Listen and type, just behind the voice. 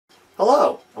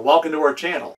Hello, and welcome to our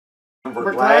channel.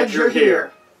 We're glad you're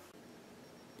here.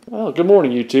 Well, good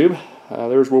morning, YouTube.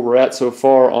 There's where we're at so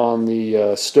far on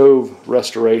the stove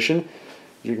restoration.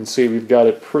 As you can see, we've got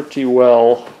it pretty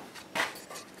well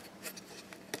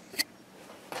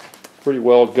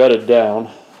gutted down.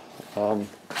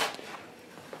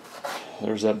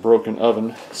 There's that broken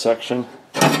oven section,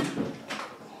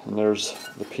 and there's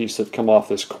the piece that come off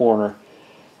this corner.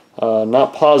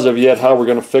 Not positive yet how we're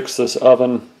going to fix this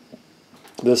oven.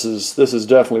 This is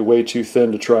definitely way too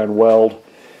thin to try and weld.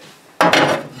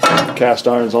 Cast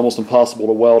iron is almost impossible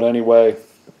to weld anyway.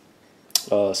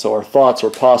 So our thoughts are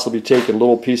possibly taking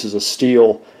little pieces of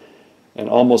steel and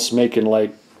almost making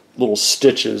like little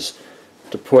stitches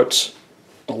to put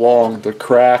along the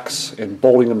cracks and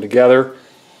bolting them together.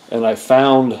 And I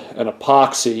found an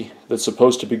epoxy that's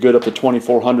supposed to be good up to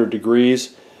 2400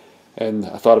 degrees. And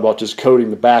I thought about just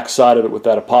coating the back side of it with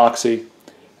that epoxy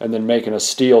and then making a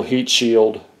steel heat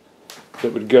shield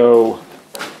that would go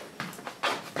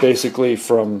basically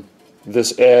from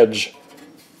this edge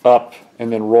up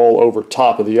and then roll over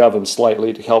top of the oven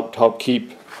slightly to help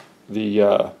keep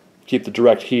the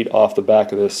direct heat off the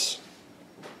back of this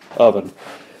oven.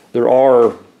 There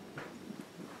are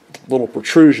little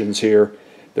protrusions here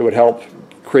that would help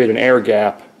create an air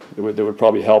gap that would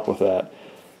probably help with that.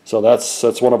 So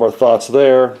that's one of our thoughts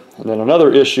there. And then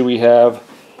another issue we have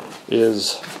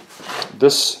is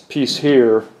this piece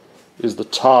here is the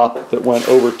top that went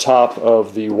over top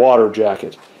of the water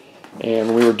jacket. And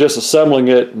when we were disassembling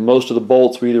it, most of the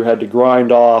bolts we either had to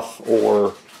grind off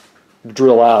or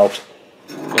drill out.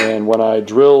 And when I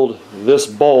drilled this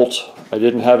bolt, I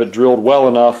didn't have it drilled well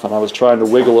enough, and I was trying to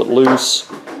wiggle it loose,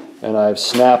 and I've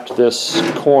snapped this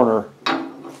corner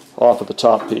off of the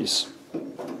top piece.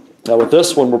 Now with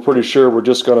this one, we're pretty sure we're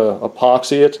just going to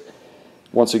epoxy it.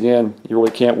 Once again, you really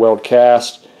can't weld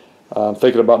cast. I'm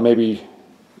thinking about maybe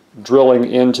drilling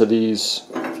into these,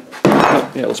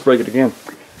 yeah, let's break it again.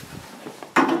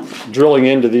 Drilling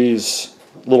into these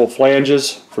little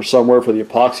flanges for somewhere for the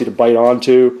epoxy to bite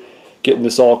onto, getting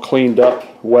this all cleaned up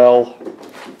well.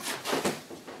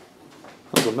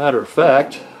 As a matter of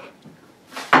fact,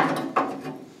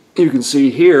 you can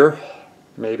see here,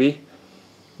 maybe,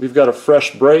 we've got a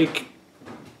fresh break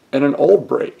and an old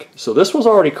break. So this was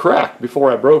already cracked before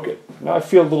I broke it. Now I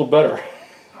feel a little better.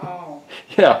 Oh.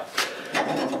 Yeah.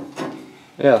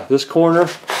 Yeah, this corner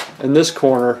and this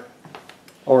corner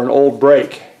are an old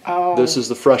break. Oh. This is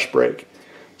the fresh break.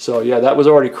 So yeah, that was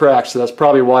already cracked, so that's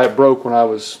probably why it broke when I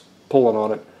was pulling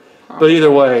on it. But either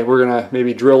way, we're going to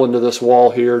maybe drill into this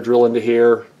wall here, drill into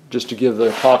here, just to give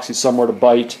the epoxy somewhere to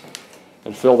bite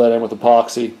and fill that in with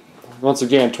epoxy. Once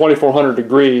again, 2400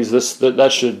 degrees,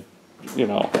 that should, you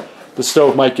know, the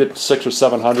stove might get 600 or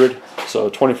 700, so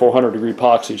 2400 degree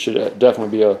epoxy should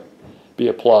definitely be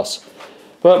a plus.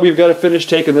 But we've got to finish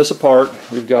taking this apart.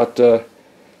 We've got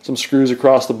some screws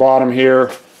across the bottom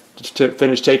here to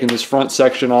finish taking this front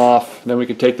section off. Then we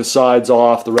can take the sides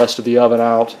off, the rest of the oven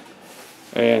out,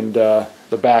 and the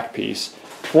back piece.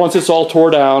 Once it's all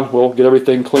tore down, we'll get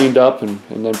everything cleaned up and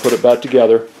then put it back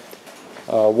together.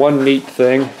 One neat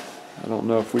thing, I don't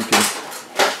know if we can,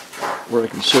 where I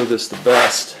can show this the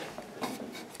best.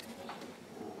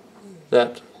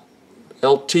 That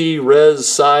LT Res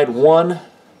Side 1,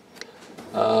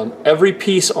 every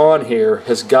piece on here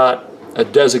has got a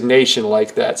designation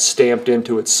like that stamped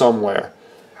into it somewhere.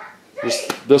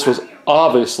 This was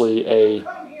obviously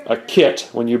a kit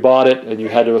when you bought it and you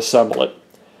had to assemble it.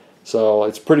 So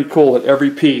it's pretty cool that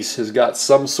every piece has got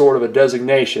some sort of a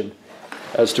designation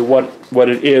as to what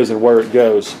it is and where it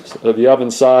goes. So the oven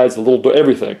sides, the little,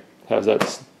 everything has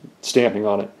that stamping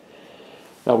on it.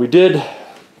 Now we did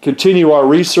continue our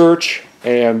research,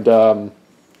 and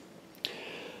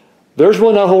there's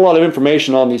really not a whole lot of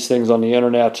information on these things on the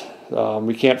internet.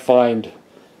 We can't find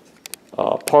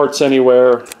parts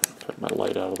anywhere. Turn my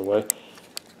light out of the way.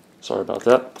 Sorry about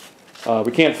that.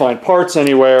 We can't find parts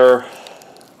anywhere.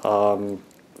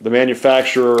 The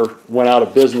manufacturer went out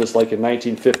of business like in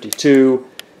 1952,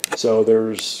 so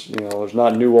there's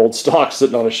not new old stock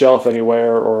sitting on a shelf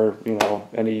anywhere, or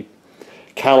any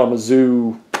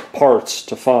Kalamazoo parts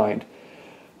to find.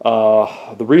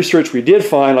 The research we did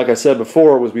find, like I said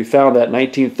before, was we found that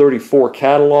 1934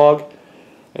 catalog,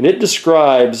 and it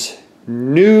describes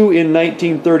new in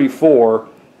 1934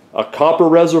 a copper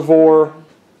reservoir,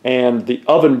 and the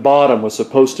oven bottom was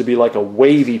supposed to be like a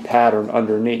wavy pattern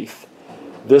underneath.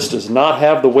 This does not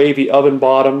have the wavy oven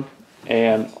bottom,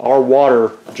 and our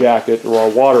water jacket or our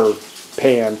water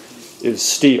pan is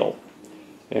steel.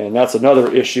 And that's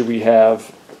another issue we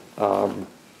have.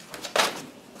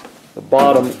 The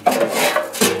bottom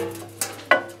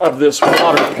of this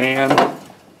water pan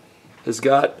has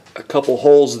got a couple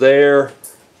holes there.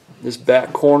 This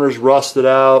back corner's rusted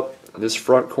out. This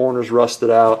front corner's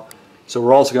rusted out. So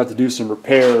we're also going to have to do some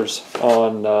repairs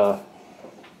on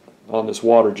this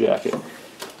water jacket.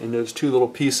 And those two little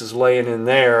pieces laying in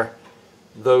there,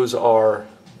 those are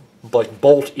like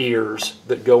bolt ears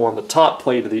that go on the top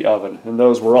plate of the oven. And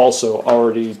those were also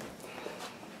already,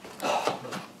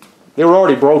 they were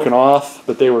already broken off,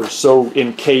 but they were so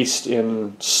encased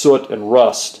in soot and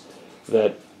rust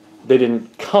that they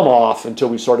didn't come off until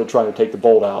we started trying to take the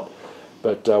bolt out.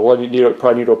 But we'll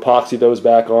probably need to epoxy those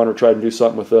back on or try to do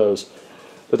something with those.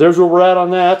 But there's where we're at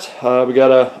on that. We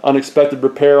got an unexpected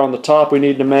repair on the top we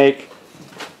need to make.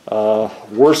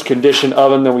 Worse condition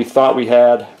oven than we thought we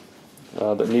had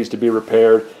that needs to be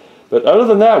repaired. But other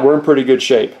than that, we're in pretty good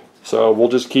shape. So we'll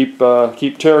just keep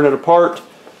tearing it apart.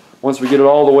 Once we get it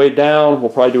all the way down,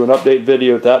 we'll probably do an update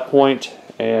video at that point.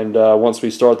 And once we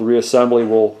start the reassembly,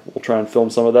 we'll try and film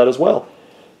some of that as well.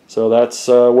 So that's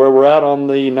where we're at on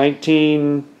the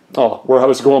where I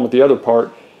was going with the other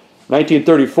part.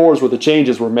 1934 is where the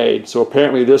changes were made. So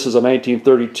apparently this is a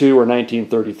 1932 or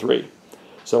 1933.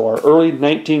 So our early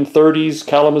 1930s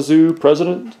Kalamazoo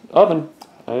President oven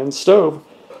and stove.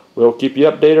 We'll keep you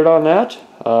updated on that.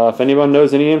 If anyone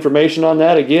knows any information on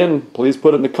that, again, please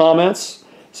put it in the comments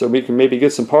so we can maybe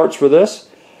get some parts for this.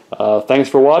 Thanks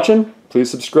for watching.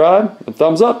 Please subscribe and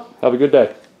thumbs up. Have a good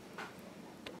day.